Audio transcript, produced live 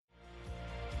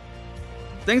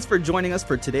Thanks for joining us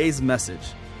for today's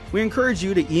message. We encourage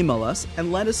you to email us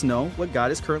and let us know what God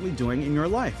is currently doing in your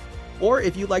life. Or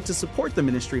if you'd like to support the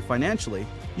ministry financially,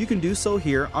 you can do so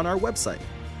here on our website.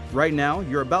 Right now,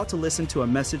 you're about to listen to a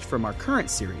message from our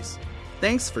current series.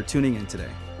 Thanks for tuning in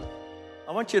today.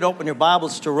 I want you to open your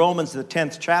Bibles to Romans, the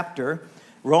 10th chapter.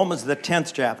 Romans, the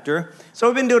 10th chapter. So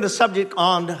we've been doing a subject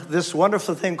on this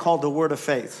wonderful thing called the Word of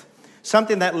Faith.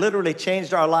 Something that literally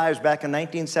changed our lives back in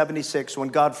 1976 when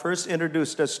God first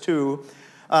introduced us to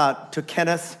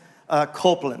Kenneth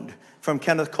Copeland. From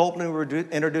Kenneth Copeland, we were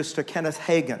introduced to Kenneth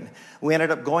Hagin. We ended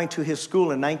up going to his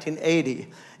school in 1980.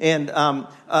 And,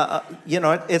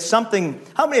 it's something,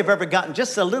 how many have ever gotten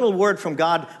just a little word from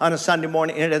God on a Sunday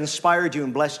morning and it inspired you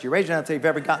and blessed you? Raise your hand if you've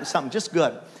ever gotten something just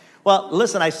good. Well,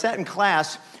 listen, I sat in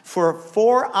class for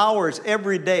 4 hours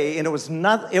every day, and it was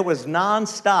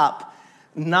nonstop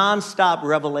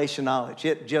revelation knowledge.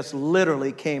 It just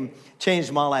literally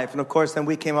changed my life. And of course, then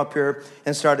we came up here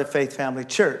and started Faith Family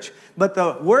Church. But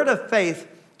the Word of Faith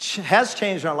has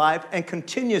changed our life and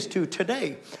continues to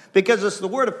today, because it's the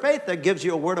Word of Faith that gives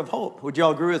you a word of hope. Would you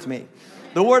all agree with me?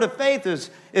 The Word of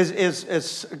Faith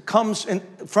comes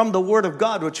from the Word of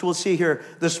God, which we'll see here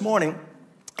this morning.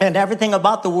 And everything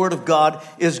about the Word of God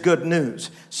is good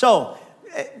news. So,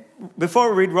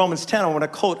 before we read Romans 10, I want to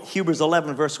quote Hebrews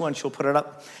 11, verse 1. She'll put it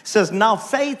up. It says, "Now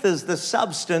faith is the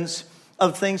substance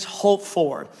of things hoped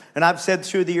for." And I've said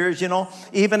through the years,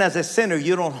 even as a sinner,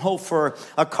 you don't hope for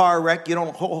a car wreck. You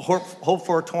don't hope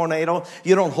for a tornado.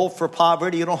 You don't hope for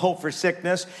poverty. You don't hope for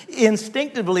sickness.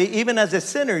 Instinctively, even as a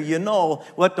sinner, you know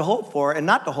what to hope for and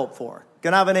not to hope for.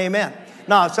 Can I have an amen?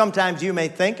 Now, sometimes you may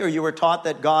think, or you were taught,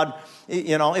 that God,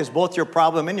 is both your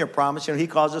problem and your promise. He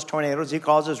causes tornadoes, He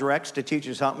causes wrecks to teach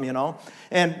you something,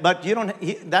 But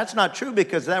that's not true,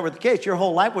 because if that were the case, your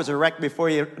whole life was a wreck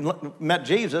before you met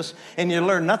Jesus, and you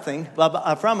learned nothing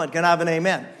from it. Can I have an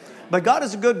amen? But God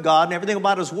is a good God, and everything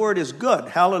about His Word is good.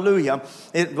 Hallelujah.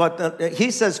 He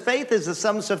says faith is the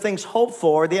substance of things hoped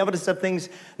for, the evidence of things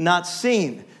not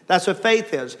seen. That's what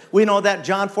faith is. We know that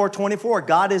John 4:24,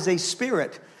 God is a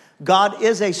spirit. God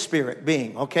is a spirit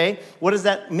being, okay? What does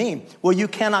that mean? Well, you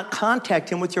cannot contact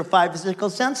Him with your 5 physical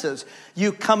senses.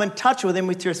 You come in touch with Him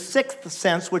with your 6th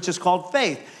sense, which is called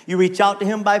faith. You reach out to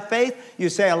Him by faith. You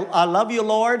say, I love you,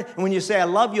 Lord. And when you say, I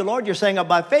love you, Lord, you're saying it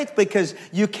by faith, because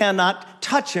you cannot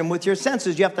touch Him with your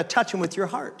senses. You have to touch Him with your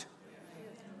heart.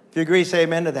 If you agree, say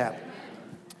amen to that.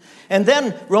 And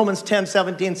then Romans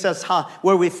 10:17 says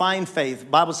where we find faith. The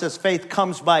Bible says faith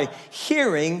comes by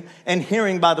hearing, and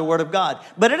hearing by the Word of God.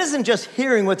 But it isn't just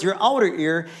hearing with your outer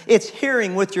ear. It's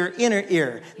hearing with your inner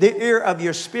ear, the ear of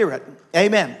your spirit.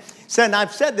 Amen. So, and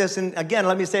I've said this, and again,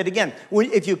 let me say it again.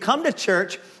 If you come to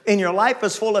church and your life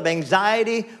is full of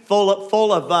anxiety, full of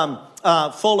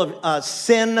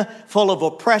sin, full of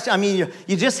oppression, you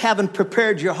just haven't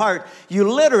prepared your heart,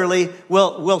 you literally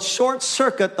will short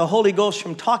circuit the Holy Ghost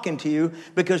from talking to you,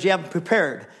 because you haven't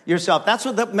prepared yourself. That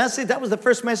was the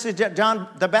first message that John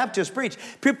the Baptist preached.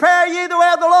 Prepare ye the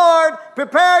way of the Lord.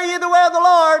 Prepare ye the way of the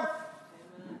Lord.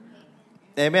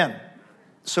 Amen.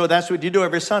 So that's what you do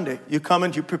every Sunday. You come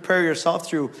and you prepare yourself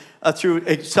through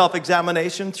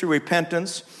self-examination, through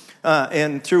repentance,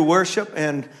 and through worship,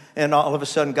 and all of a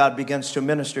sudden God begins to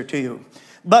minister to you.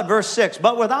 But verse 6,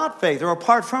 but without faith, or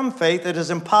apart from faith, it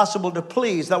is impossible to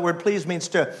please. That word please means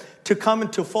to come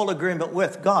into full agreement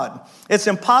with God. It's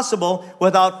impossible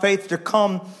without faith to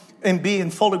come and be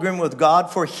in full agreement with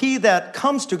God, for he that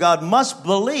comes to God must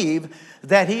believe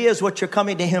that He is what you're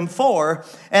coming to Him for,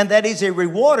 and that He's a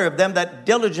rewarder of them that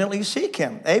diligently seek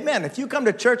Him. Amen. If you come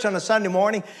to church on a Sunday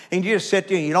morning and you just sit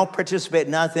there and you don't participate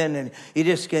in nothing, and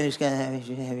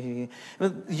you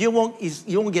you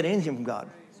won't get anything from God.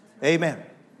 Amen.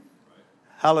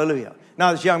 Hallelujah.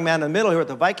 Now this young man in the middle here with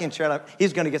the Viking chair,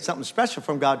 he's going to get something special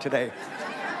from God today.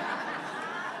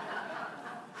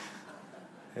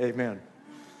 Amen.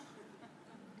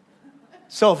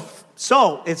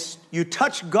 So it's you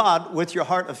touch God with your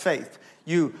heart of faith.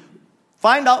 You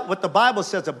find out what the Bible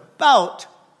says about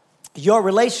your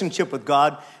relationship with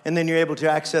God, and then you're able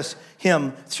to access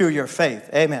Him through your faith.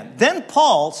 Amen. Then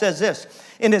Paul says this.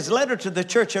 In his letter to the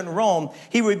church in Rome,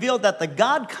 he revealed that the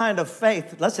God kind of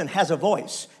faith, listen, has a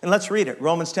voice. And let's read it.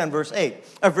 Romans 10, verse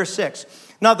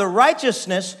 6. Now the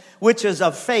righteousness which is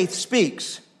of faith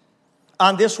speaks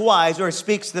on this wise, or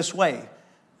speaks this way.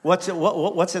 What's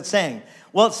it saying?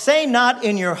 Well, say not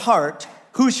in your heart,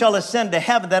 who shall ascend to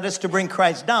heaven? That is to bring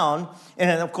Christ down.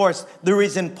 And of course, the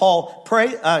reason Paul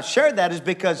shared that is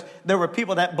because there were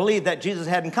people that believed that Jesus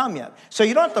hadn't come yet. So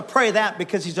you don't have to pray that,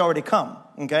 because He's already come.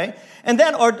 Okay? And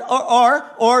then,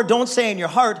 or don't say in your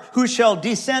heart, who shall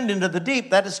descend into the deep?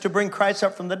 That is to bring Christ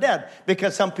up from the dead,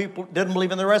 because some people didn't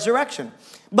believe in the resurrection.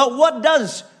 But what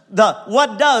does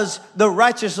the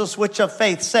righteousness which of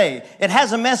faith say? It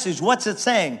has a message. What's it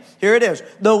saying? Here it is.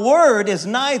 The word is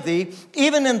nigh thee,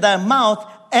 even in thy mouth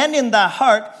and in thy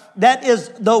heart. That is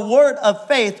the word of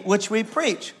faith which we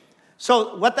preach.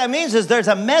 So what that means is there's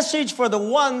a message for the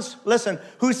ones, listen,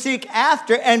 who seek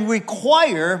after and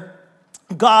acquire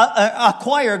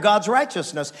God's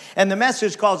righteousness. And the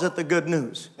message calls it the good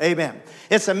news. Amen.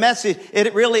 It's a message.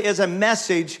 It really is a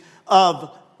message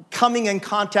of coming in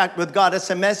contact with God.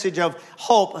 It's a message of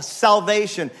hope,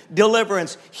 salvation,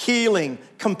 deliverance, healing,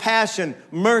 compassion,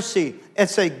 mercy.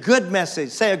 It's a good message.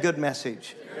 Say a good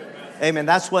message. Amen.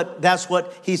 That's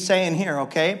what he's saying here,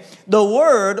 okay? The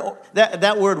word,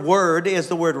 that word is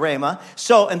the word rhema.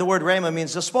 So, and the word rhema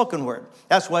means the spoken word.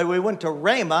 That's why we went to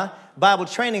Rhema Bible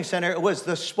Training Center. It was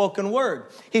the spoken word.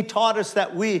 He taught us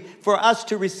that for us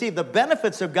to receive the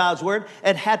benefits of God's word,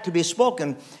 it had to be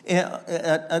spoken,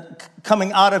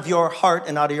 coming out of your heart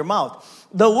and out of your mouth.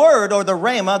 The word, or the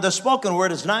rhema, the spoken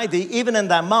word, is nigh thee, even in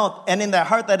thy mouth and in thy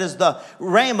heart. That is the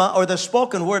rhema, or the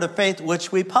spoken word of faith,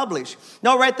 which we publish.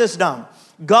 Now write this down.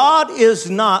 God's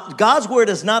word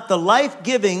is not the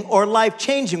life-giving or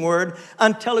life-changing word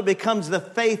until it becomes the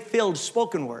faith-filled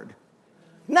spoken word.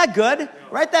 Isn't that good?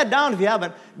 Write that down if you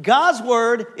haven't. God's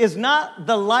word is not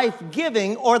the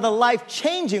life-giving or the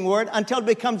life-changing word until it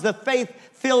becomes the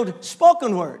faith-filled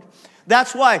spoken word.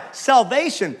 That's why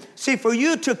salvation, see, for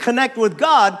you to connect with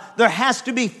God, there has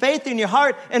to be faith in your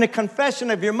heart and a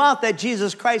confession of your mouth that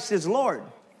Jesus Christ is Lord.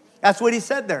 That's what he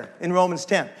said there in Romans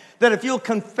 10. That if you'll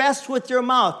confess with your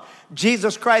mouth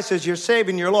Jesus Christ is your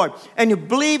Savior and your Lord, and you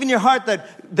believe in your heart that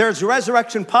there's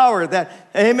resurrection power,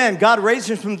 that, amen, God raised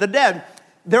him from the dead,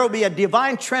 there will be a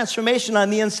divine transformation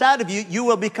on the inside of you. You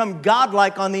will become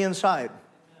godlike on the inside.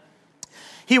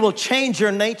 He will change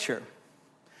your nature.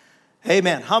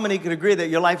 Amen. How many can agree that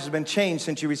your life has been changed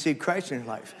since you received Christ in your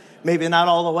life? Maybe not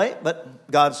all the way, but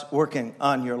God's working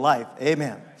on your life.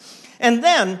 Amen. And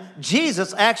then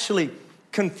Jesus actually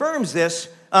confirms this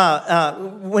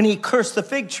when he cursed the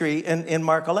fig tree in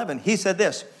Mark 11. He said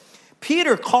this,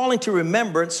 Peter, calling to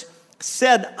remembrance,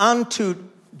 said unto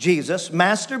Jesus,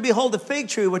 Master, behold, the fig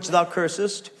tree which thou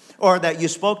cursest, or that you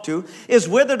spoke to, is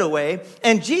withered away.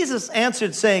 And Jesus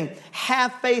answered, saying,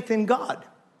 have faith in God.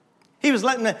 He was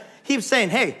saying,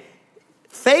 hey,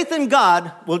 faith in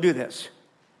God will do this.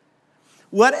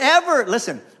 Whatever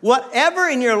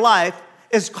in your life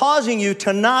is causing you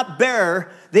to not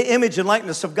bear the image and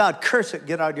likeness of God, curse it,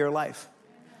 get out of your life.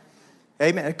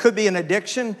 Amen. It could be an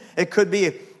addiction. It could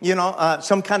be,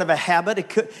 some kind of a habit.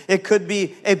 It could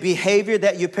be a behavior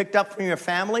that you picked up from your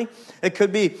family. It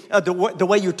could be the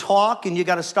way you talk, and you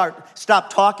got to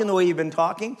stop talking the way you've been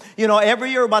talking.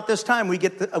 Every year about this time we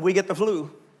get the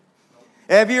flu.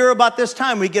 Every year about this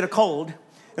time we get a cold.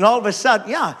 And all of a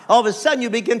sudden you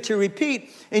begin to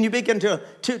repeat and you begin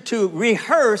to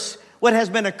rehearse what has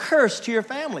been a curse to your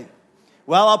family.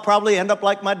 Well, I'll probably end up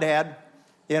like my dad,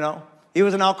 He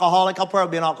was an alcoholic, I'll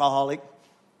probably be an alcoholic.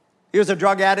 He was a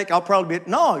drug addict, I'll probably be...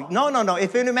 No.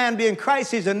 If any man be in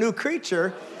Christ, he's a new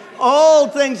creature.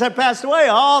 Old things have passed away.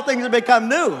 All things have become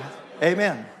new.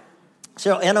 Amen.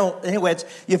 So, anyways,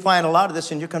 you find a lot of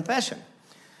this in your confession.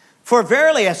 For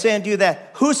verily I say unto you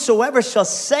that whosoever shall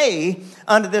say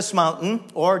unto this mountain,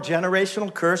 or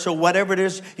generational curse, or whatever it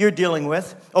is you're dealing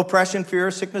with, oppression, fear,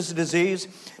 sickness, disease,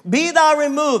 be thou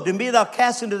removed and be thou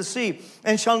cast into the sea,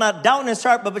 and shall not doubt in his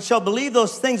heart, but shall believe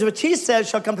those things which he says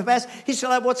shall come to pass, he shall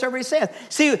have whatsoever he saith.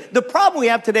 See, the problem we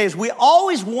have today is we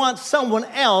always want someone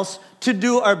else to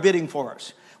do our bidding for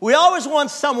us. We always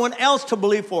want someone else to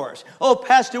believe for us. Oh,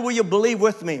 Pastor, will you believe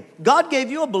with me? God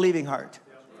gave you a believing heart.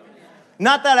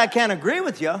 Not that I can't agree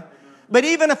with you, but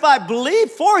even if I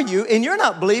believe for you and you're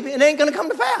not believing, it ain't going to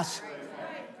come to pass.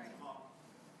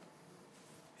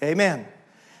 Amen.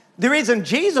 The reason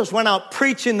Jesus went out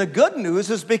preaching the good news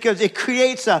is because it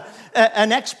creates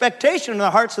an expectation in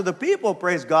the hearts of the people,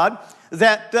 praise God,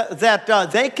 that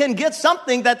they can get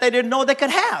something that they didn't know they could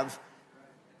have.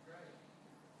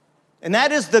 And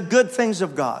that is the good things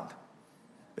of God.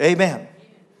 Amen.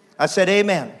 I said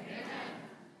amen.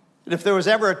 If there was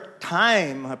ever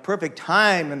a perfect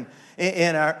time in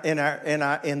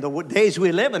the days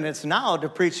we live in, it's now to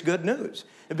preach good news.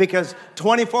 Because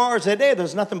 24 hours a day,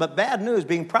 there's nothing but bad news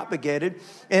being propagated.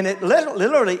 And it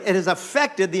literally has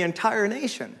affected the entire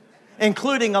nation,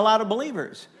 including a lot of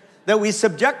believers. That we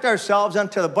subject ourselves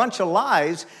unto a bunch of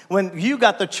lies when you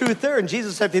got the truth there. And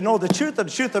Jesus said, if you know the truth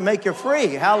will make you free.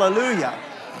 Hallelujah.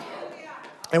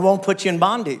 It won't put you in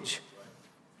bondage.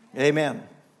 Amen.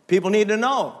 People need to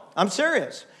know. I'm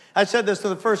serious. I said this to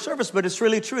the first service, but it's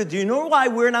really true. Do you know why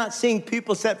we're not seeing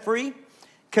people set free?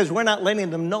 Because we're not letting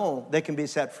them know they can be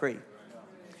set free.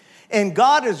 And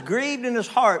God is grieved in his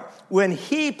heart when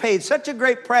he paid such a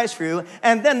great price for you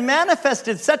and then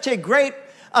manifested such a great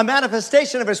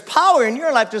manifestation of his power in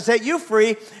your life to set you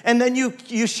free, and then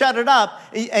you shut it up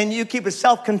and you keep it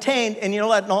self-contained and you don't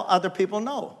let other people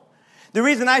know. The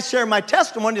reason I share my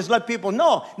testimony is let people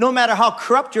know, no matter how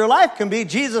corrupt your life can be,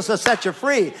 Jesus will set you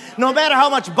free. No matter how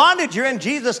much bondage you're in,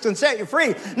 Jesus can set you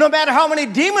free. No matter how many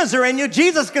demons are in you,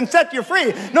 Jesus can set you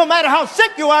free. No matter how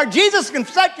sick you are, Jesus can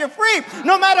set you free.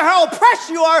 No matter how oppressed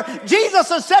you are, Jesus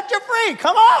will set you free.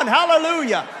 Come on,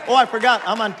 hallelujah. Oh, I forgot,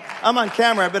 I'm on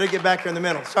camera. I better get back here in the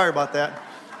middle. Sorry about that.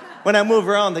 When I move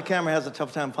around, the camera has a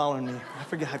tough time following me.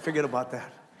 I forget about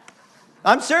that.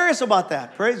 I'm serious about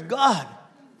that. Praise God.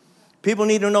 People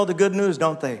need to know the good news,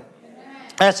 don't they?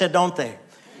 I said, don't they?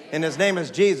 And his name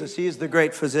is Jesus. He is the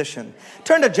great physician.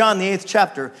 Turn to John, the 8th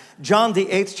chapter. John, the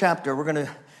 8th chapter. We're going to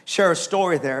share a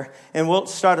story there, and we'll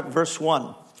start at verse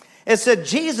 1. It said,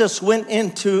 Jesus went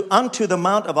unto the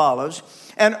Mount of Olives,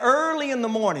 and early in the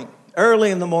morning,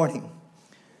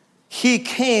 he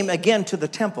came again to the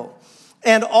temple.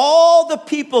 And all the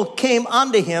people came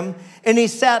unto him, and he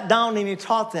sat down and he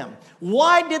taught them.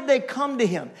 Why did they come to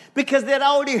him? Because they'd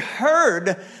already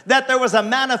heard that there was a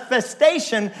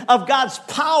manifestation of God's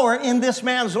power in this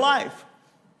man's life.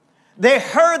 They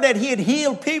heard that he had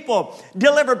healed people,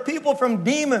 delivered people from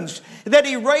demons, that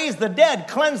he raised the dead,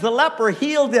 cleansed the leper,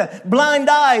 healed the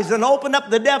blind eyes, and opened up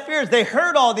the deaf ears. They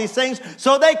heard all these things,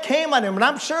 so they came on him. And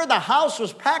I'm sure the house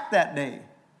was packed that day.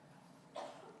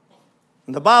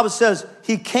 And the Bible says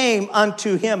he came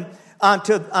unto him.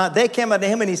 They came unto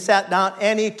him and he sat down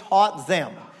and he taught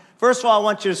them. First of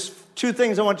all, two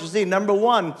things I want you to see. Number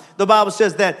one, the Bible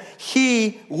says that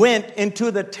he went into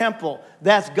the temple.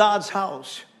 That's God's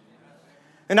house.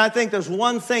 And I think there's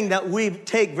one thing that we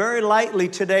take very lightly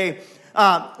today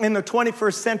in the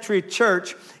 21st century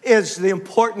church is the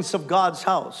importance of God's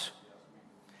house.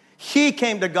 He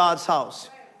came to God's house.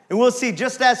 And we'll see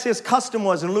just as his custom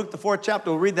was in Luke the 4th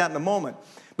chapter. We'll read that in a moment.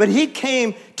 But he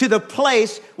came to the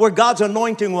place where God's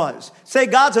anointing was. Say,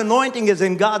 God's anointing is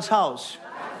in God's house.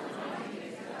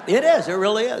 It is. It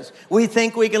really is. We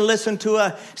think we can listen to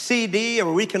a CD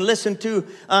or we can listen to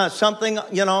something,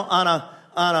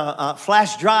 on a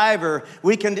flash drive, or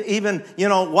we can even,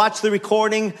 watch the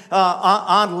recording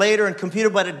on later and computer,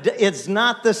 but it's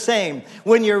not the same.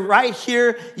 When you're right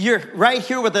here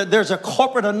there's a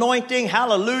corporate anointing,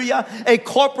 hallelujah, a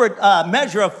corporate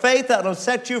measure of faith that will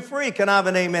set you free. Can I have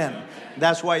an amen?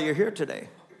 That's why you're here today.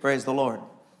 Praise the Lord.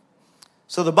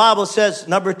 So the Bible says,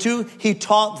 number two, he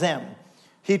taught them.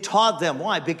 He taught them.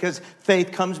 Why? Because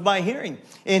faith comes by hearing,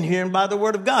 and hearing by the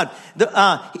word of God.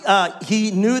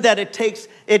 He knew that it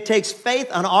takes faith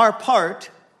on our part.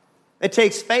 It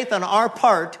takes faith on our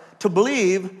part to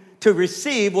believe, to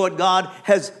receive what God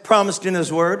has promised in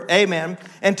his word. Amen.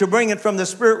 And to bring it from the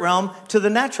spirit realm to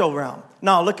the natural realm.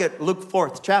 Now look at Luke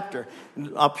 4th chapter.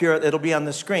 Up here, it'll be on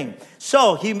the screen.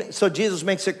 So Jesus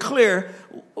makes it clear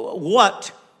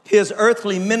what his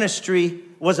earthly ministry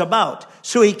was about.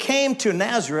 So he came to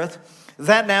Nazareth,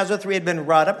 that Nazareth where he had been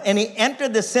brought up, and he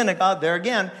entered the synagogue there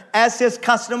again, as his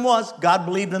custom was. God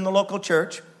believed in the local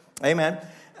church. Amen.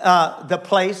 The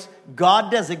place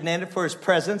God designated for his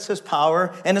presence, his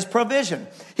power, and his provision.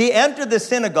 He entered the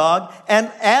synagogue,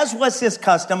 and as was his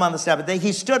custom on the Sabbath day,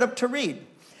 he stood up to read.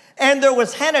 And there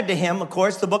was handed to him, of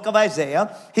course, the book of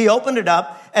Isaiah. He opened it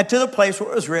up, and to the place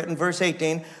where it was written, verse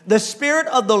 18, "The Spirit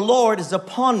of the Lord is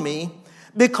upon me,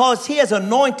 because he has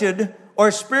anointed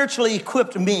or spiritually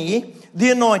equipped me," the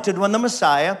anointed one, the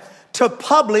Messiah, "to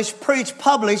publish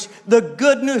the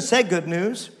good news." Say good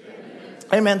news.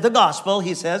 Amen. The gospel,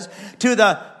 he says, to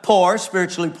the poor,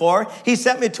 spiritually poor. He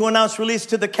sent me to announce release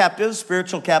to the captives,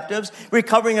 spiritual captives,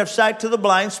 recovering of sight to the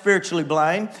blind, spiritually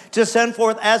blind, to send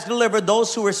forth as delivered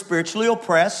those who are spiritually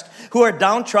oppressed, who are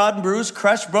downtrodden, bruised,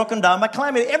 crushed, broken down by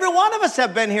calamity. Every one of us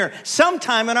have been here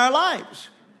sometime in our lives.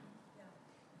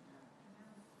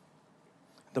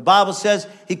 The Bible says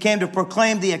he came to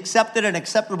proclaim the accepted and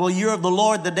acceptable year of the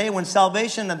Lord, the day when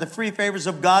salvation and the free favors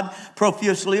of God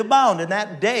profusely abound. And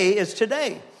that day is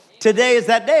today. Today is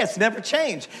that day. It's never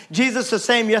changed. Jesus is the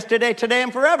same yesterday, today,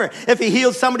 and forever. If he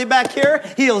heals somebody back here,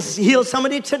 he'll heal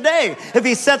somebody today. If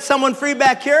he sets someone free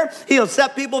back here, he'll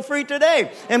set people free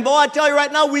today. And boy, I tell you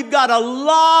right now, we've got a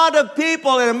lot of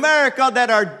people in America that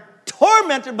are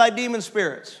tormented by demon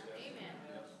spirits.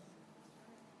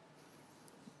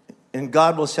 And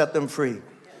God will set them free.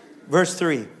 Verse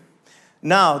 3.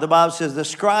 Now, the Bible says, the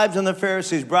scribes and the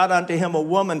Pharisees brought unto him a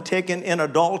woman taken in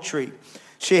adultery.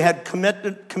 She had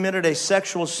committed a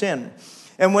sexual sin.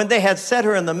 And when they had set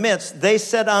her in the midst, they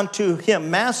said unto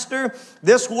him, Master,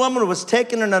 this woman was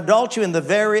taken in adultery in the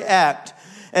very act.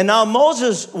 And now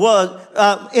Moses was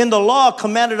in the law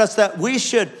commanded us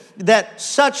that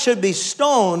such should be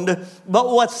stoned. But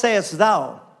what sayest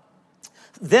thou?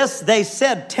 This they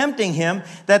said, tempting him,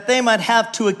 that they might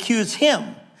have to accuse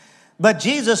him. But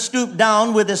Jesus stooped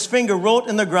down with his finger wrote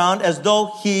in the ground as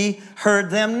though he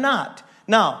heard them not.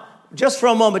 Now, just for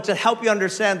a moment to help you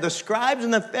understand, the scribes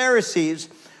and the Pharisees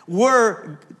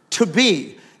were to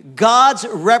be God's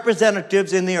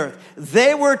representatives in the earth.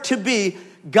 They were to be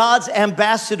God's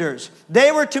ambassadors.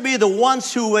 They were to be the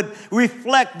ones who would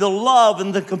reflect the love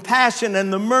and the compassion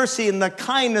and the mercy and the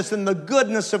kindness and the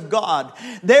goodness of God.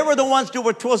 They were the ones who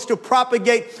were supposed to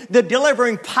propagate the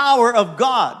delivering power of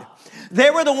God. They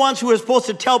were the ones who were supposed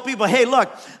to tell people, hey, look,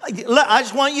 I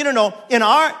just want you to know,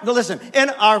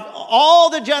 all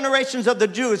the generations of the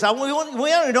Jews, we want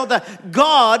to know that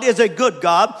God is a good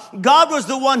God. God was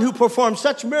the one who performed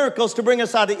such miracles to bring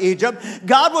us out of Egypt.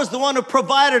 God was the one who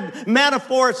provided manna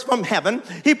for us from heaven.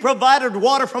 He provided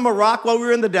water from a rock while we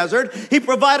were in the desert. He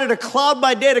provided a cloud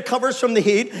by day to cover us from the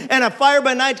heat and a fire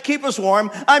by night to keep us warm.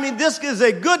 I mean, this is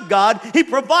a good God. He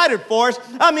provided for us.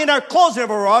 I mean, our clothes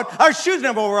never wore out. Our shoes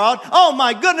never wore out. Oh,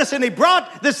 my goodness. And he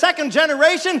brought the second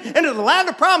generation into the land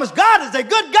of promise. God is a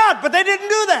good God, but they didn't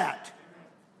do that.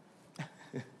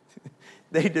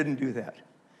 They didn't do that.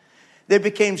 They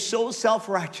became so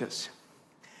self-righteous.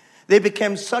 They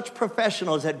became such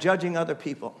professionals at judging other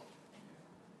people.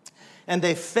 And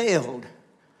they failed.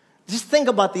 Just think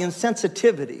about the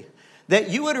insensitivity that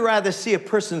you would rather see a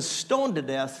person stoned to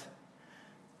death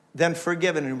than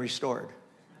forgiven and restored.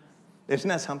 Isn't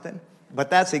that something? But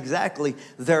that's exactly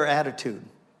their attitude.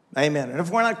 Amen. And if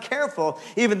we're not careful,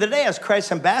 even today as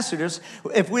Christ's ambassadors,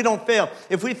 if we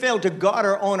fail to guard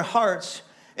our own hearts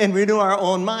and renew our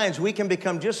own minds, we can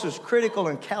become just as critical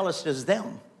and calloused as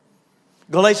them.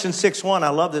 Galatians 6:1, I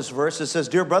love this verse. It says,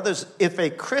 Dear brothers, if a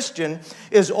Christian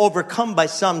is overcome by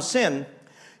some sin,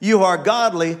 you who are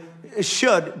godly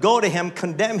should go to him,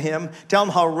 condemn him, tell him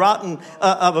how rotten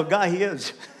of a guy he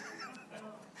is.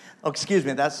 Oh, excuse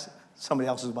me, that's somebody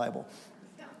else's Bible.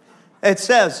 It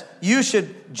says, you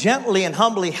should gently and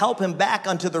humbly help him back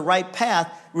onto the right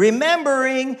path,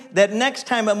 remembering that next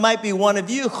time it might be one of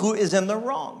you who is in the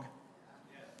wrong.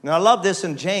 Now, I love this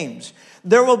in James.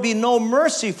 There will be no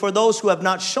mercy for those who have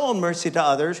not shown mercy to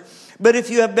others, but if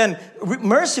you have been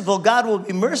merciful, God will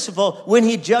be merciful when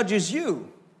he judges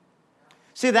you.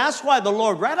 See, that's why the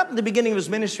Lord, right up at the beginning of his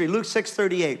ministry, Luke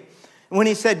 6:38, when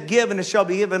he said, give and it shall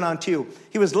be given unto you,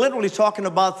 he was literally talking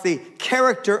about the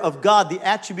character of God, the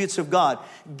attributes of God.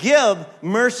 Give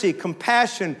mercy,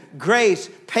 compassion, grace,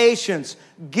 patience.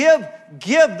 Give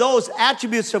those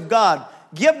attributes of God.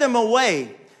 Give them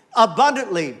away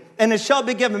abundantly, and it shall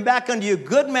be given back unto you.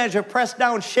 Good measure, pressed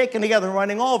down, shaken together, and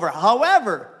running over.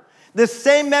 However, the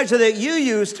same measure that you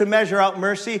use to measure out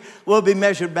mercy will be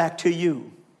measured back to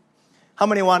you. How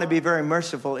many want to be very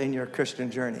merciful in your Christian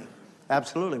journey?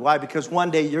 Absolutely. Why? Because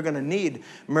one day you're going to need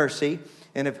mercy.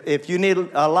 And if you need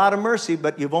a lot of mercy,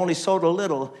 but you've only sowed a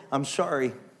little, I'm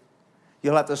sorry.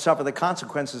 You'll have to suffer the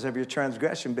consequences of your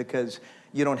transgression because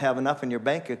you don't have enough in your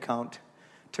bank account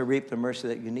to reap the mercy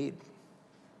that you need.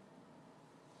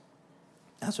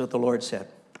 That's what the Lord said.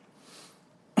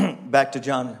 Back to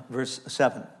John 8, verse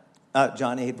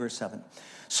 7.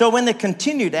 So when they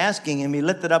continued asking him, he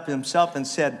lifted up himself and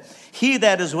said, He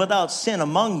that is without sin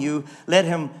among you, let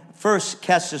him first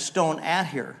cast a stone at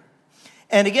her.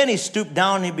 And again, he stooped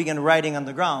down and he began writing on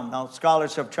the ground. Now,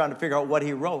 scholars are trying to figure out what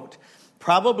he wrote.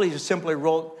 Probably just simply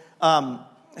wrote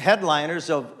headliners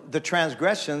of the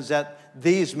transgressions that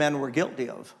these men were guilty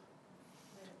of.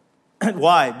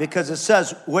 Why? Because it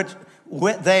says, which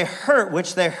they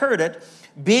heard it,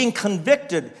 being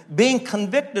convicted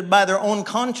by their own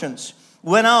conscience,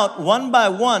 went out one by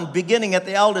one, beginning at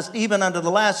the eldest, even unto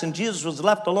the last, and Jesus was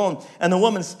left alone, and the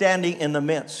woman standing in the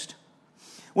midst.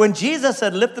 When Jesus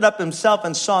had lifted up himself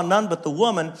and saw none but the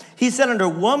woman, he said unto her,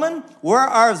 Woman, where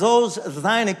are those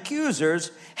thine accusers?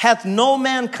 Hath no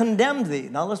man condemned thee?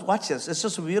 Now let's watch this. It's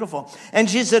just so beautiful. And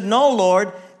she said, No,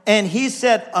 Lord. And he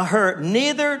said to her,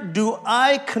 Neither do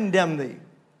I condemn thee.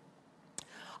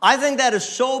 I think that is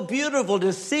so beautiful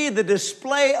to see the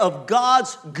display of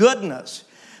God's goodness.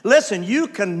 Listen, you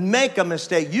can make a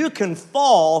mistake. You can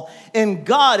fall in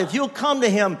God. If you'll come to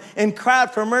him and cry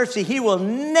out for mercy, he will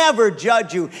never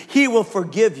judge you. He will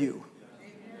forgive you.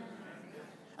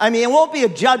 I mean, it won't be a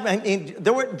judgment. I mean,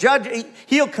 the word judge,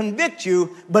 he'll convict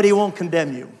you, but he won't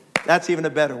condemn you. That's even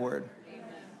a better word.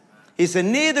 He said,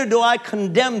 Neither do I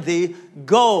condemn thee.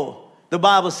 Go The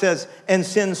Bible says, and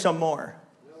sin some more.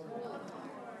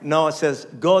 No, it says,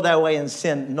 go that way and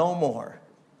sin no more.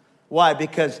 Why?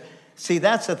 Because, see,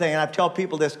 that's the thing, and I tell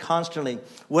people this constantly.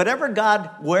 Wherever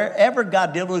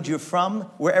God delivered you from,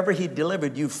 wherever he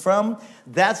delivered you from,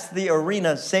 that's the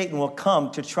arena Satan will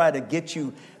come to try to get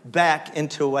you back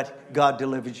into what God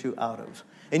delivered you out of.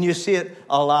 And you see it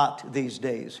a lot these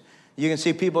days. You can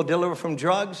see people deliver from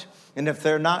drugs, and if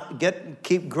they're not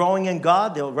keep growing in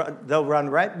God, they'll run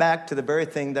right back to the very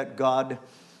thing that God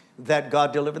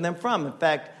delivered them from. In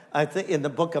fact, I think in the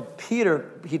book of Peter,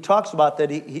 he talks about that.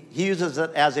 He uses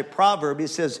it as a proverb. He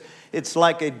says, it's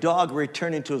like a dog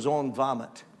returning to his own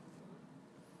vomit.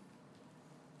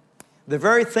 The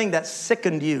very thing that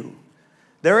sickened you,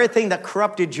 the very thing that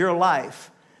corrupted your life,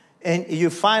 and you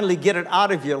finally get it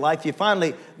out of your life, you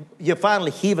finally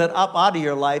heave it up out of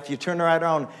your life, you turn right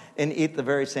around and eat the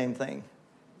very same thing.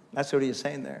 That's what he's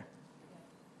saying there.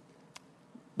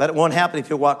 But it won't happen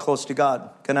if you walk close to God.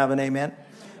 Can I have an amen?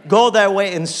 Go that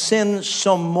way and sin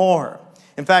some more.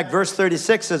 In fact, verse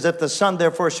 36 says, if the Son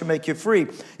therefore shall make you free,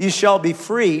 you shall be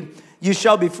free. You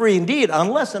shall be free indeed,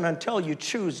 unless and until you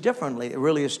choose differently. It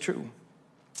really is true.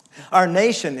 Our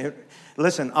nation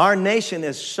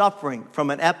is suffering from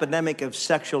an epidemic of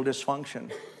sexual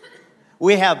dysfunction.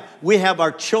 We have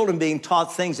our children being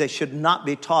taught things they should not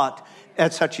be taught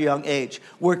at such a young age.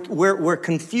 We're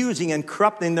confusing and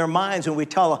corrupting their minds when we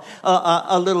tell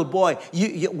a little boy,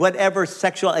 whatever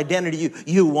sexual identity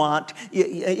you want,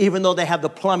 even though they have the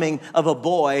plumbing of a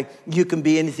boy, you can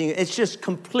be anything. It's just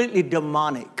completely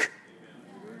demonic.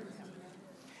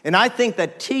 And I think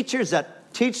that teachers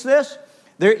that teach this,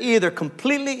 they're either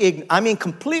completely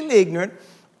ignorant,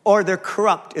 or they're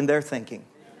corrupt in their thinking.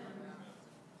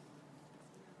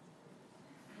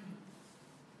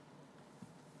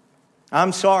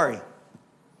 I'm sorry.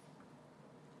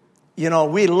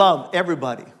 We love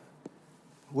everybody.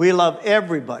 We love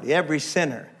everybody, every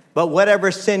sinner. But whatever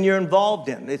sin you're involved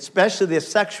in, especially the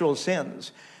sexual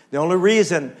sins, the only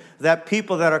reason that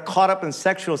people that are caught up in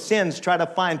sexual sins try to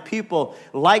find people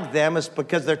like them is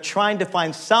because they're trying to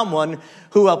find someone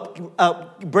who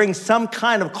will bring some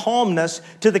kind of calmness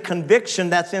to the conviction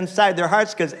that's inside their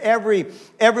hearts, because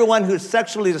everyone who's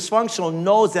sexually dysfunctional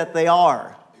knows that they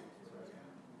are.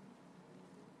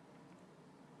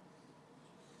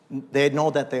 They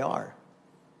know that they are,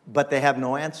 but they have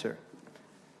no answer.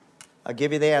 I'll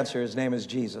give you the answer. His name is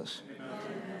Jesus. Amen.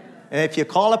 And if you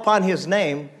call upon his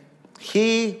name,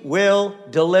 he will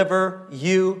deliver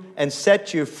you and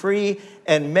set you free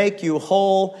and make you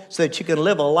whole so that you can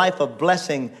live a life of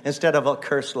blessing instead of a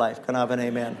cursed life. Can I have an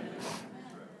amen?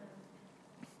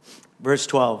 Verse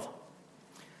 12.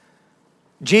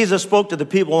 Jesus spoke to the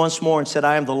people once more and said,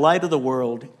 I am the light of the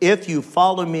world. If you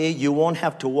follow me, you won't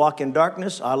have to walk in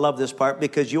darkness. I love this part,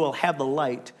 because you will have the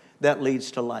light that leads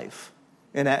to life.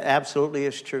 And that absolutely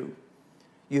is true.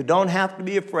 You don't have to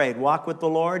be afraid. Walk with the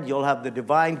Lord. You'll have the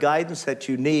divine guidance that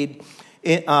you need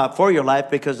for your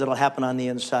life, because it'll happen on the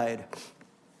inside.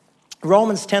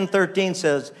 Romans 10:13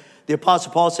 says, the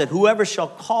Apostle Paul said, whoever shall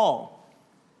call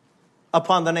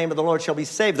upon the name of the Lord shall be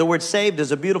saved. The word saved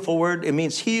is a beautiful word. It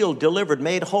means healed, delivered,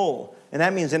 made whole. And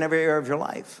that means in every area of your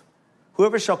life.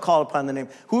 Whoever shall call upon the name.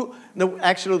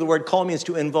 Actually, the word call means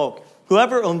to invoke.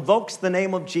 Whoever invokes the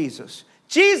name of Jesus.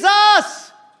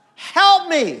 Jesus, help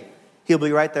me. He'll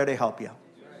be right there to help you.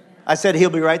 I said he'll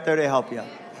be right there to help you.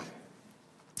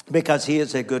 Because he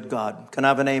is a good God. Can I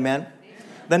have an amen?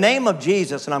 The name of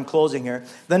Jesus, and I'm closing here,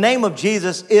 the name of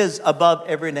Jesus is above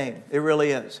every name. It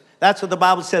really is. That's what the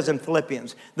Bible says in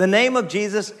Philippians. The name of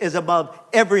Jesus is above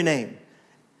every name.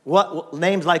 What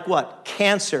names like what?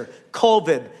 Cancer,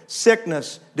 COVID,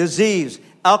 sickness, disease,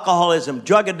 alcoholism,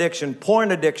 drug addiction,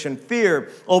 porn addiction, fear,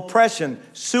 oppression,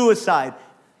 suicide.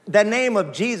 The name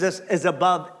of Jesus is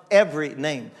above every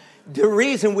name. The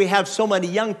reason we have so many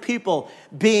young people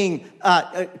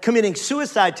committing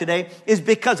suicide today is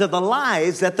because of the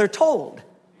lies that they're told.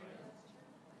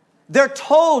 They're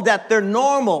told that they're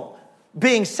normal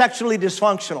being sexually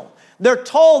dysfunctional. They're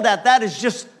told that that is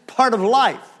just part of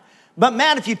life. But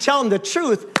man, if you tell them the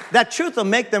truth, that truth will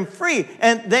make them free.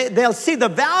 And they'll see the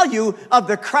value of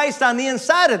the Christ on the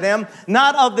inside of them,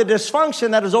 not of the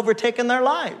dysfunction that has overtaken their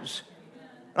lives.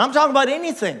 And I'm talking about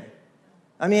anything.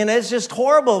 I mean, it's just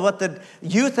horrible what the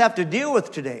youth have to deal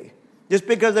with today, just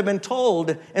because they've been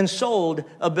told and sold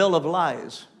a bill of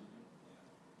lies.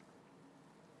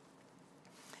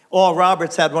 Oral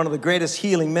Roberts had one of the greatest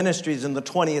healing ministries in the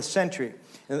 20th century,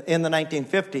 in the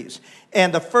 1950s.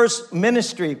 And the first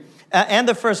ministry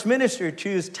to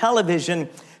use television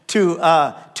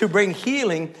to bring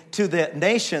healing to the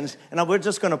nations. And we're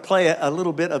just going to play a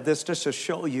little bit of this just to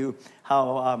show you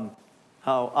how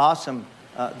how awesome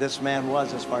this man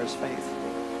was as far as faith.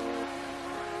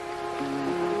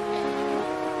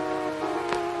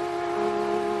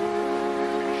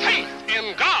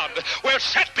 Will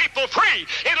set people free.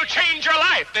 It'll change your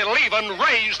life. It'll even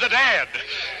raise the dead.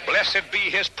 Blessed be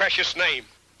his precious name.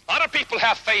 A lot of people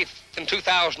have faith in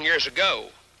 2,000 years ago.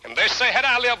 And they say, had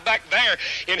I lived back there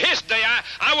in his day,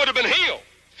 I would have been healed.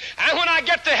 And when I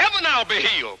get to heaven, I'll be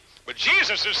healed. But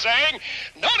Jesus is saying,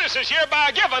 notice is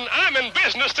hereby given, I'm in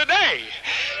business today.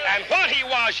 And what he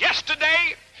was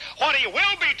yesterday, what he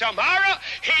will be tomorrow,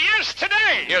 he is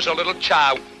today. Here's a little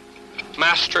child.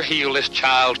 Master, heal this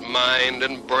child's mind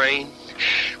and brain.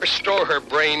 Restore her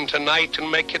brain tonight and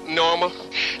make it normal.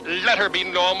 Let her be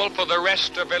normal for the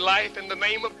rest of her life in the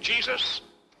name of Jesus.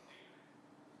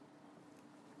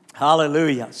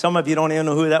 Hallelujah. Some of you don't even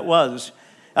know who that was.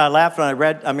 I laughed when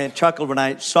I chuckled when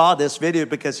I saw this video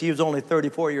because he was only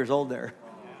 34 years old there.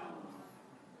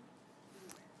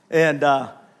 And,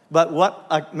 but what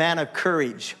a man of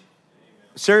courage.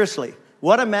 Seriously,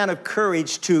 what a man of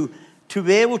courage to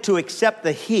be able to accept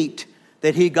the heat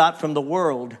that he got from the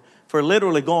world for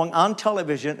literally going on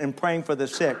television and praying for the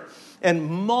sick. And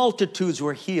multitudes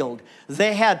were healed.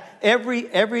 They had by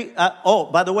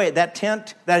the way, that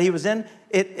tent that he was in,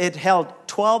 it held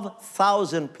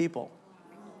 12,000 people.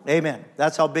 Amen.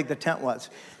 That's how big the tent was.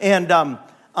 And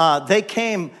they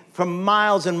came from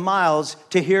miles and miles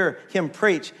to hear him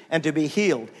preach and to be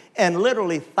healed. And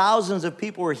literally thousands of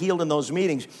people were healed in those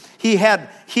meetings. He had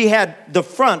the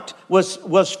front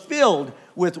was filled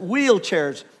with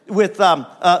wheelchairs, with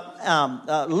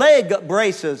leg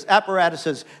braces,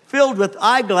 apparatuses, filled with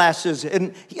eyeglasses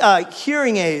and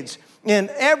hearing aids, and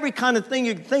every kind of thing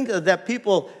you could think of that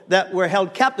people that were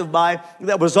held captive by,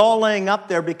 that was all laying up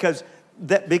there because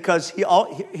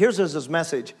here's his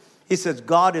message. He says,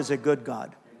 God is a good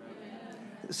God.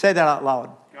 Amen. Say that out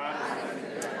loud. God is a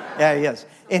good God. Yeah, he is.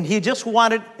 And he just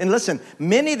wanted, and listen,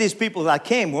 many of these people that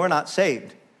came were not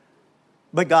saved,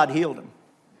 but God healed them.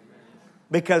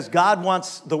 Because God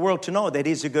wants the world to know that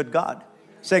he's a good God.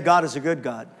 Say, God is a good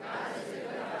God. God is a good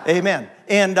God. Amen.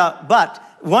 And, but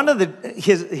one of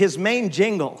his main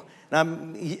jingle,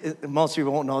 most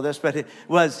people won't know this, but it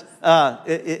was,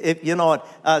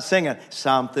 singing,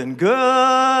 something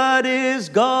good is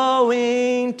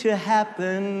going to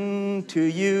happen to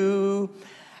you.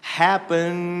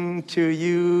 Happen to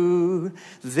you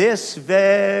this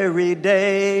very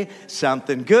day.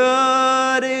 Something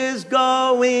good is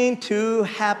going to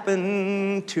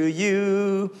happen to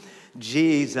you.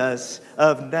 Jesus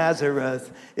of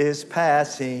Nazareth is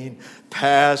passing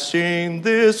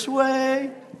this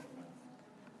way.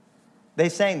 They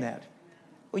sang that.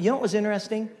 Well, you know what was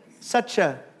interesting? Such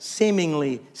a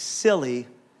seemingly silly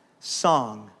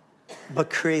song,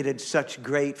 but created such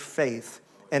great faith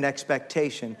and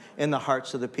expectation in the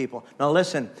hearts of the people. Now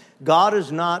listen, God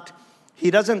is not,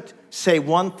 he doesn't say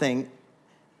one thing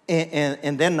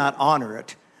and then not honor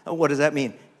it. What does that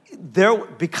mean?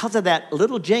 Because of that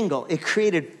little jingle, it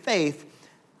created faith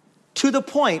to the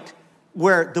point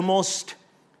where the most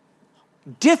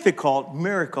difficult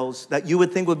miracles that you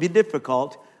would think would be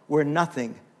difficult were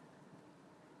nothing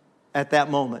at that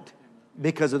moment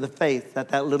because of the faith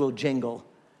that little jingle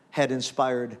had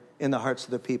inspired in the hearts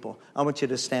of the people. I want you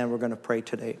to stand. We're going to pray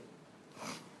today.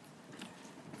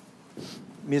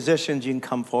 Musicians, you can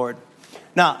come forward.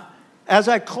 Now, as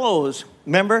I close,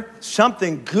 remember,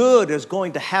 something good is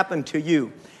going to happen to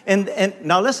you. And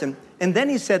now listen, and then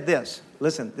he said this.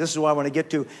 Listen, this is what I want to get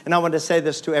to, and I want to say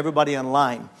this to everybody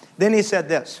online. Then he said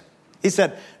this. He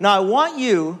said, now I want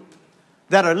you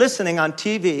that are listening on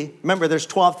TV, remember there's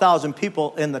 12,000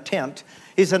 people in the tent.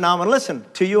 He said, now I'm going to listen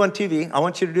to you on TV. I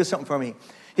want you to do something for me.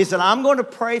 He said, I'm going to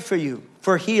pray for you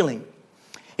for healing.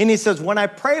 And he says, when I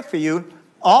pray for you,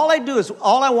 all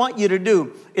I want you to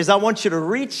do is I want you to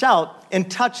reach out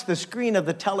and touch the screen of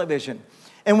the television.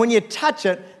 And when you touch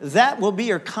it, that will be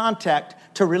your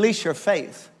contact to release your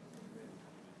faith.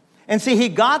 And see, he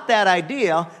got that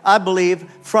idea, I believe,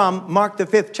 from Mark the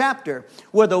 5th chapter,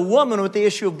 where the woman with the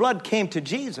issue of blood came to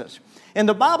Jesus. And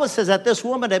the Bible says that this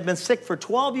woman had been sick for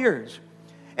 12 years.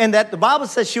 And that the Bible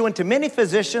says she went to many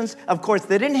physicians. Of course,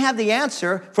 they didn't have the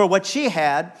answer for what she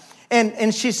had. And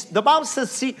the Bible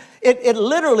says it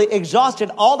literally exhausted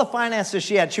all the finances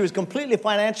she had. She was completely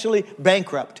financially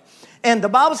bankrupt. And the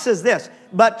Bible says this,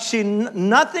 but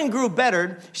nothing grew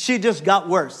better. She just got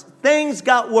worse. Things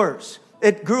got worse.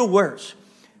 It grew worse.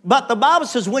 But the Bible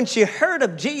says when she heard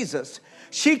of Jesus,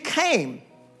 she came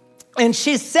and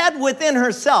she said within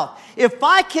herself, if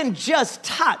I can just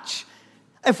touch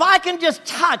If I can just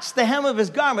touch the hem of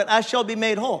his garment, I shall be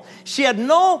made whole. I'm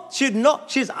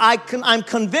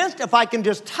convinced if I can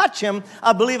just touch him,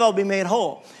 I believe I'll be made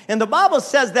whole. And the Bible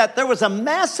says that there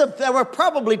were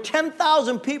probably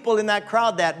 10,000 people in that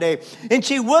crowd that day. And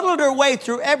she whittled her way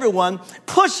through everyone,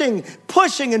 pushing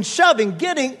and shoving,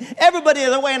 getting everybody out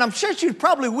of the way. And I'm sure she was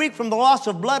probably weak from the loss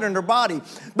of blood in her body.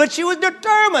 But she was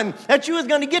determined that she was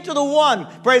going to get to the one,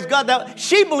 praise God, that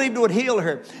she believed would heal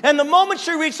her. And the moment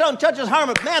she reached out and touched his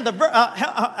garment,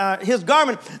 his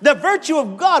garment, the virtue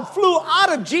of God flew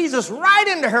out of Jesus right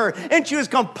into her. And she was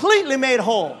completely made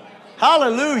whole.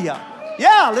 Hallelujah.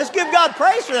 Yeah, let's give God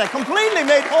praise for that. Completely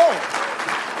made whole.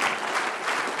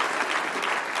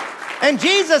 And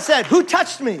Jesus said, who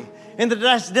touched me? And the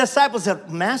disciples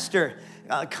said, Master,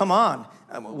 come on.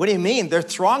 What do you mean? They're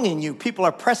thronging you. People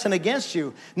are pressing against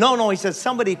you. No, he said,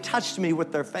 somebody touched me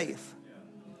with their faith.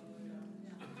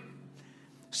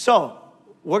 So,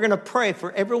 we're going to pray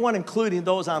for everyone, including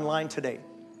those online today.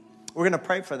 We're going to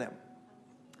pray for them.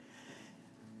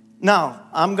 Now,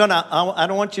 I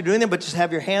don't want you to do anything, but just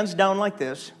have your hands down like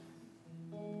this.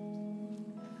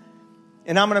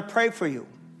 And I'm going to pray for you.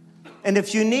 And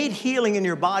if you need healing in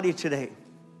your body today,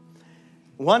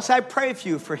 once I pray for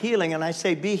you for healing and I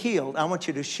say be healed, I want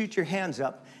you to shoot your hands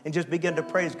up and just begin to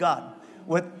praise God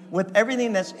with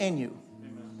everything that's in you.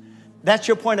 That's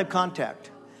your point of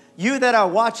contact. You that are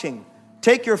watching,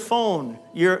 take your phone.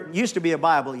 Used to be a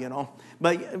Bible,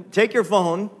 but take your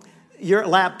phone, your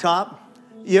laptop,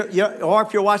 or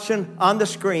if you're watching on the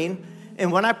screen,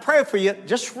 and when I pray for you,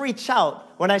 just reach out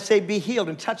when I say be healed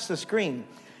and touch the screen.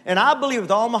 And I believe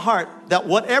with all my heart that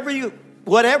whatever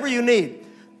you need,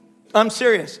 I'm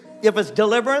serious. If it's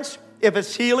deliverance, if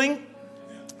it's healing,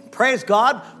 praise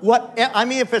God.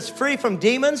 If it's free from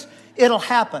demons, it'll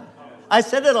happen. I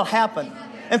said it'll happen.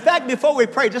 In fact, before we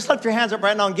pray, just lift your hands up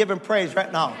right now and give him praise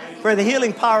right now for the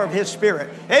healing power of his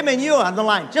Spirit. Amen. You on the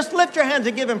line, just lift your hands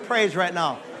and give him praise right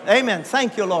now. Amen.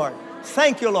 Thank you, Lord.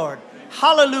 Thank you, Lord.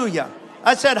 Hallelujah.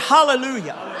 I said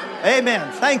hallelujah.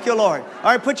 Amen. Thank you, Lord.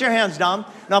 All right, put your hands down.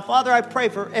 Now, Father, I pray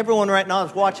for everyone right now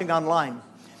that's watching online.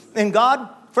 And God,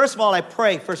 first of all, I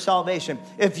pray for salvation.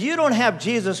 If you don't have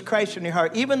Jesus Christ in your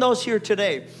heart, even those here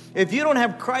today, if you don't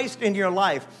have Christ in your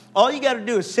life, all you got to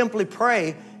do is simply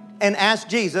pray and ask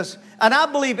Jesus. And I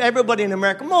believe everybody in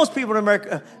America, most people in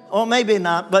America, or maybe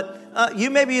not, but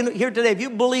you may be here today. If you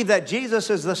believe that Jesus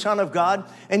is the Son of God,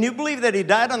 and you believe that he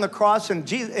died on the cross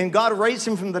and God raised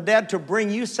him from the dead to bring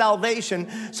you salvation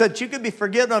so that you could be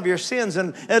forgiven of your sins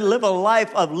and live a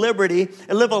life of liberty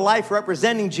and live a life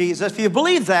representing Jesus. If you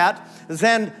believe that,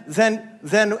 then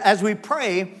as we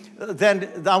pray,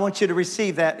 then I want you to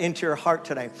receive that into your heart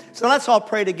today. So let's all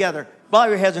pray together. Bow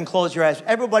your heads and close your eyes.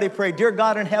 Everybody pray. Dear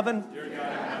God in heaven,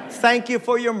 thank you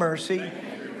for your mercy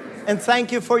and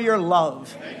thank you for your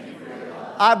love.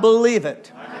 I believe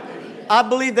it. I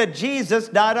believe that Jesus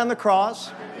died on the cross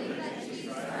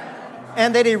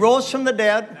and that he rose from the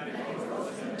dead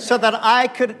so that I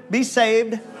could be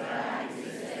saved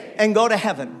and go to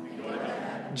heaven.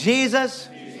 Jesus,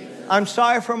 I'm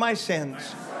sorry for my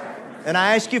sins and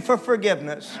I ask you for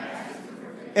forgiveness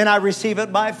and I receive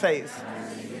it by faith.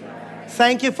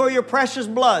 Thank you for your precious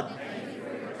blood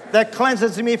that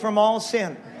cleanses me from all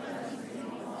sin.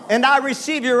 And I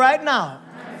receive you right now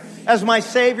as my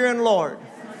Savior and Lord.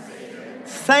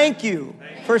 Thank you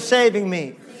for saving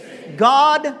me.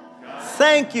 God,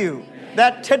 thank you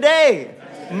that today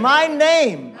my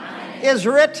name is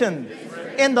written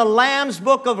in the Lamb's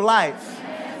Book of Life.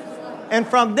 And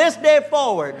from this day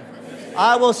forward,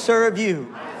 I will serve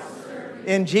you.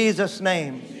 In Jesus'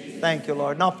 name, thank you,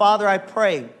 Lord. Now, Father, I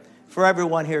pray for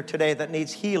everyone here today that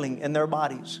needs healing in their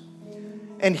bodies.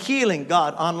 And healing,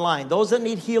 God, online. Those that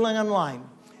need healing online.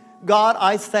 God,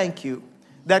 I thank you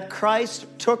that Christ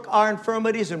took our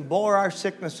infirmities and bore our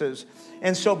sicknesses.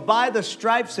 And so by the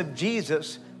stripes of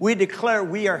Jesus, we declare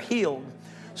we are healed.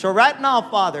 So right now,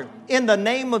 Father, in the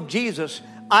name of Jesus,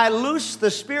 I loose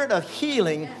the spirit of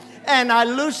healing and I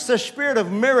loose the spirit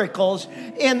of miracles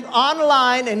in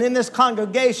online and in this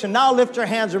congregation. Now lift your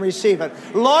hands and receive it.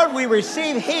 Lord, we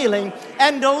receive healing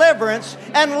and deliverance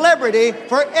and liberty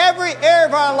for every area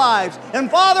of our lives. And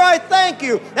Father, I thank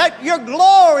you that your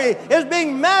glory is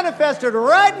being manifested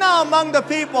right now among the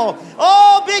people.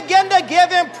 Oh, begin to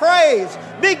give him praise.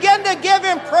 Begin to give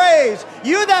him praise.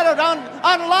 You that are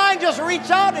online, just reach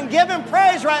out and give him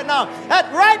praise right now.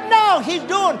 That right now he's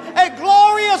doing a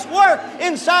glorious work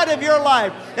inside of your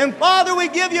life. And Father, we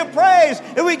give you praise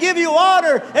and we give you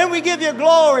honor and we give you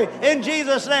glory in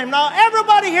Jesus' name. Now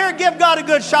everybody here give God a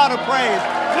good shout of praise.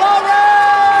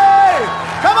 Glory!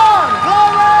 Come on,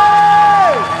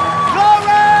 glory! Glory!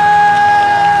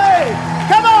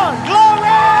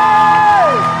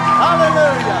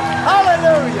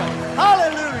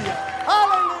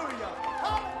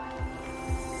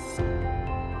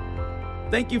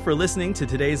 Thank you for listening to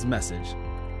today's message.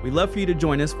 We'd love for you to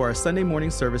join us for our Sunday morning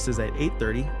services at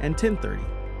 8:30 and 10:30.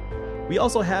 We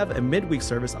also have a midweek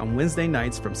service on Wednesday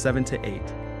nights from 7 to 8.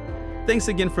 Thanks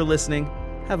again for listening.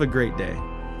 Have a great day.